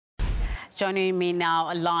Joining me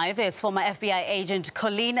now live is former FBI agent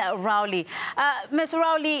Colleen Rowley. Ms.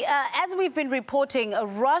 Rowley, as we've been reporting,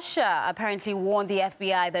 Russia apparently warned the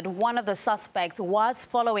FBI that one of the suspects was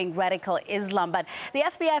following radical Islam, but the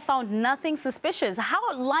FBI found nothing suspicious.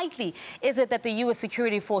 How likely is it that the U.S.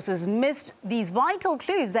 security forces missed these vital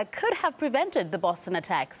clues that could have prevented the Boston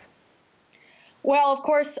attacks? Well, of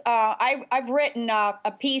course, I've written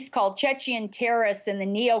a piece called Chechen Terrorists and the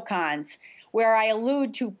Neocons, where I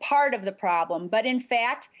allude to part of the problem. But in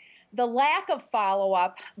fact, the lack of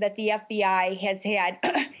follow-up that the FBI has had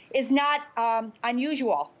is not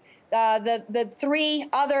unusual. The three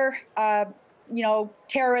other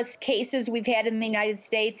terrorist cases we've had in the United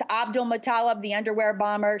States, Abdul Muttalib, the underwear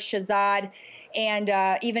bomber, Shahzad,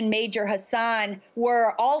 and even Major Hassan,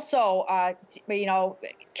 were also,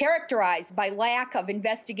 characterized by lack of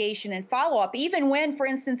investigation and follow-up, even when, for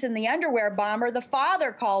instance, in the underwear bomber, the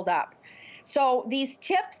father called up. So these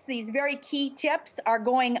tips, these very key tips, are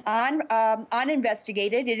going on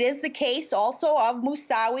uninvestigated. It is the case also of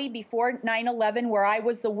Moussaoui before 9/11, where I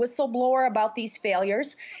was the whistleblower about these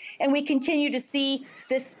failures. And we continue to see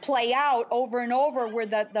this play out over and over, where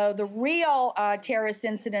the real terrorist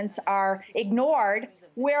incidents are ignored,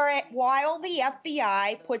 while the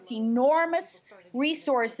FBI puts enormous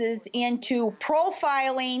resources into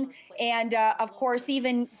profiling and, of course,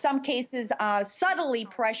 even some cases subtly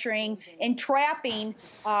pressuring and trapping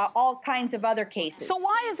all kinds of other cases. So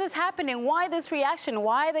why is this happening? Why this reaction?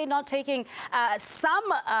 Why are they not taking some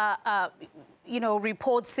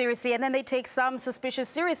reports seriously, and then they take some suspicious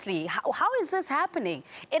seriously? How is this happening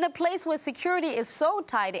in a place where security is so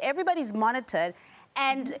tight, everybody's monitored,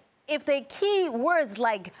 and if the key words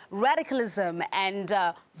like radicalism and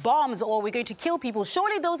bombs, or we're going to kill people,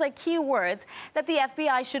 surely those are key words that the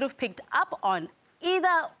FBI should have picked up on.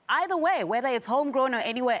 Either way, whether it's homegrown or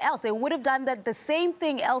anywhere else, they would have done the same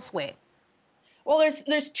thing elsewhere. Well,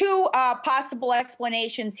 there's two possible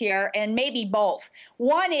explanations here, and maybe both.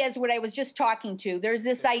 One is what I was just talking to. There's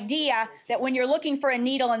this idea that when you're looking for a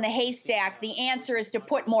needle in the haystack, the answer is to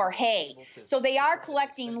put more hay. So they are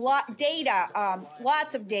collecting lots of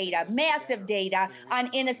data, massive data on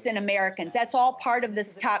innocent Americans. That's all part of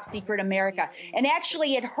this top secret America. And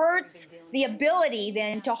actually, it hurts the ability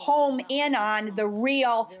then to home in on the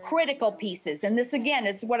real critical pieces. And this, again,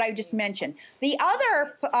 is what I just mentioned. The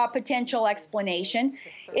other potential explanation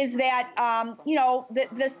is that,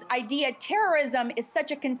 this idea, terrorism is such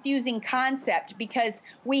a confusing concept because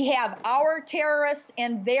we have our terrorists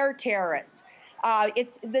and their terrorists.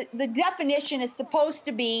 It's the definition is supposed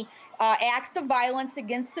to be acts of violence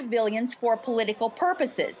against civilians for political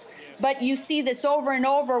purposes. But you see this over and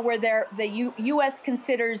over where the U.S.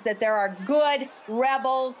 considers that there are good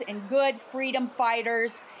rebels and good freedom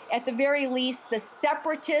fighters. At the very least, the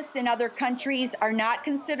separatists in other countries are not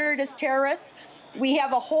considered as terrorists. We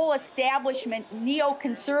have a whole establishment,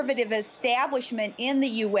 neoconservative establishment in the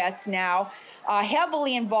U.S. now,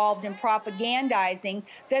 heavily involved in propagandizing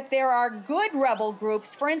that there are good rebel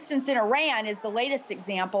groups. For instance, in Iran is the latest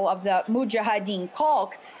example of the Mujahideen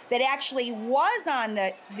cult that actually was on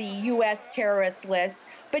the U.S. terrorist list,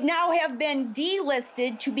 but now have been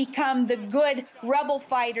delisted to become the good rebel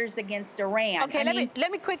fighters against Iran. Okay,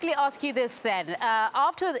 let me quickly ask you this then.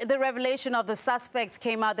 After the revelation of the suspects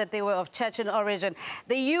came out that they were of Chechen origin,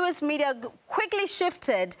 the U.S. media quickly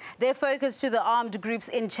shifted their focus to the armed groups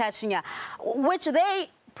in Chechnya, which they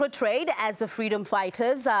portrayed as the freedom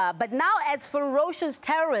fighters, but now as ferocious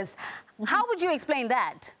terrorists. How would you explain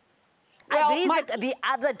that? Well, are these the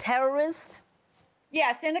other terrorists?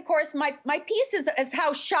 Yes, and of course, my piece is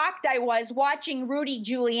how shocked I was watching Rudy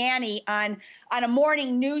Giuliani on a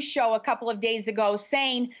morning news show a couple of days ago,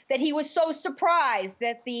 saying that he was so surprised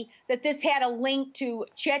that this had a link to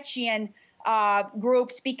Chechen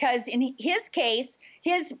groups, because in his case,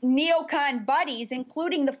 his neocon buddies,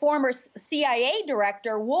 including the former CIA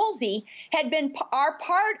director Woolsey, are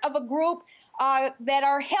part of a group that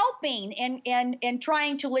are helping and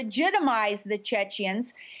trying to legitimize the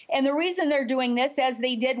Chechens. And the reason they're doing this, as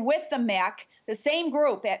they did with the MEK, the same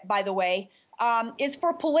group, by the way, is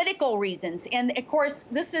for political reasons. And of course,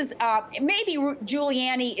 this is maybe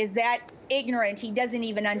Giuliani is that ignorant, he doesn't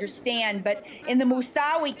even understand. But in the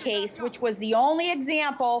Moussaoui case, which was the only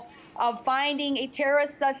example of finding a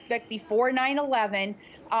terrorist suspect before 9/11,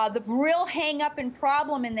 the real hang-up and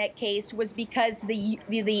problem in that case was because the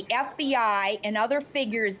FBI and other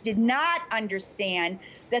figures did not understand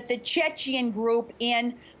that the Chechen group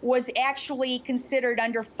was actually considered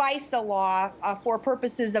under FISA law for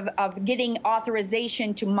purposes of getting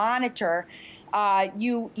authorization to monitor.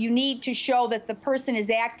 You need to show that the person is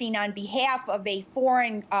acting on behalf of a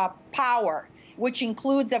foreign power. which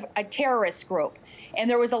includes a terrorist group. And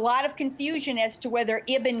there was a lot of confusion as to whether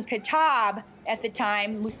Ibn Khattab at the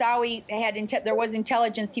time, Musawi there was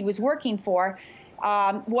intelligence he was working for,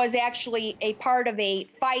 was actually a part of a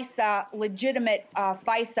FISA, legitimate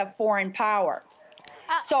FISA foreign power.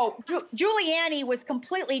 So Giuliani was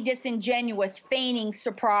completely disingenuous, feigning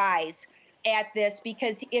surprise at this,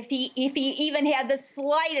 because if he even had the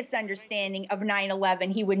slightest understanding of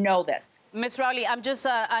 9/11, he would know this. Ms. Rowley,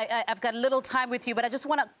 I've got little time with you, but I just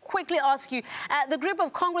want to quickly ask you, the group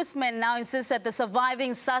of congressmen now insists that the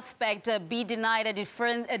surviving suspect be denied a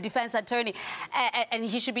defense attorney and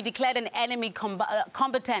he should be declared an enemy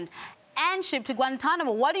combatant and shipped to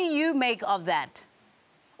Guantanamo. What do you make of that?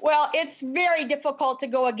 Well, it's very difficult to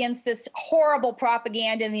go against this horrible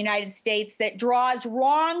propaganda in the United States that draws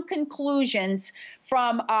wrong conclusions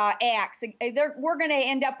from acts. We're going to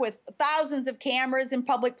end up with thousands of cameras in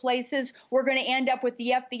public places. We're going to end up with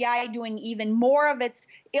the FBI doing even more of its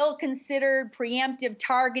ill-considered preemptive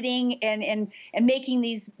targeting and making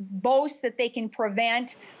these boasts that they can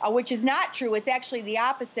prevent, which is not true. It's actually the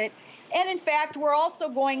opposite. And in fact, we're also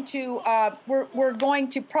going to we're going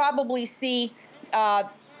to probably see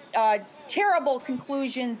terrible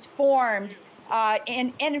conclusions formed,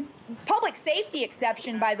 and public safety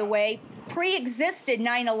exception, by the way, pre-existed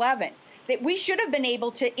 9/11. That we should have been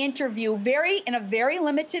able to interview in a very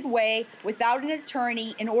limited way without an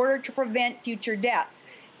attorney in order to prevent future deaths.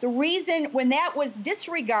 The reason, when that was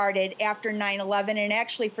disregarded after 9/11, and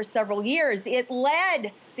actually for several years, it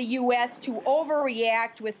led the U.S. to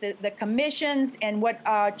overreact with the commissions and what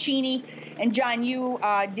Cheney and John Yoo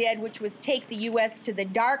did, which was take the U.S. to the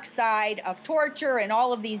dark side of torture and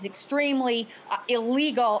all of these extremely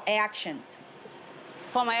illegal actions.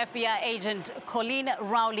 Former FBI agent Colleen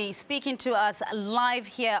Rowley speaking to us live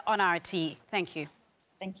here on RT. Thank you.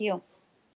 Thank you.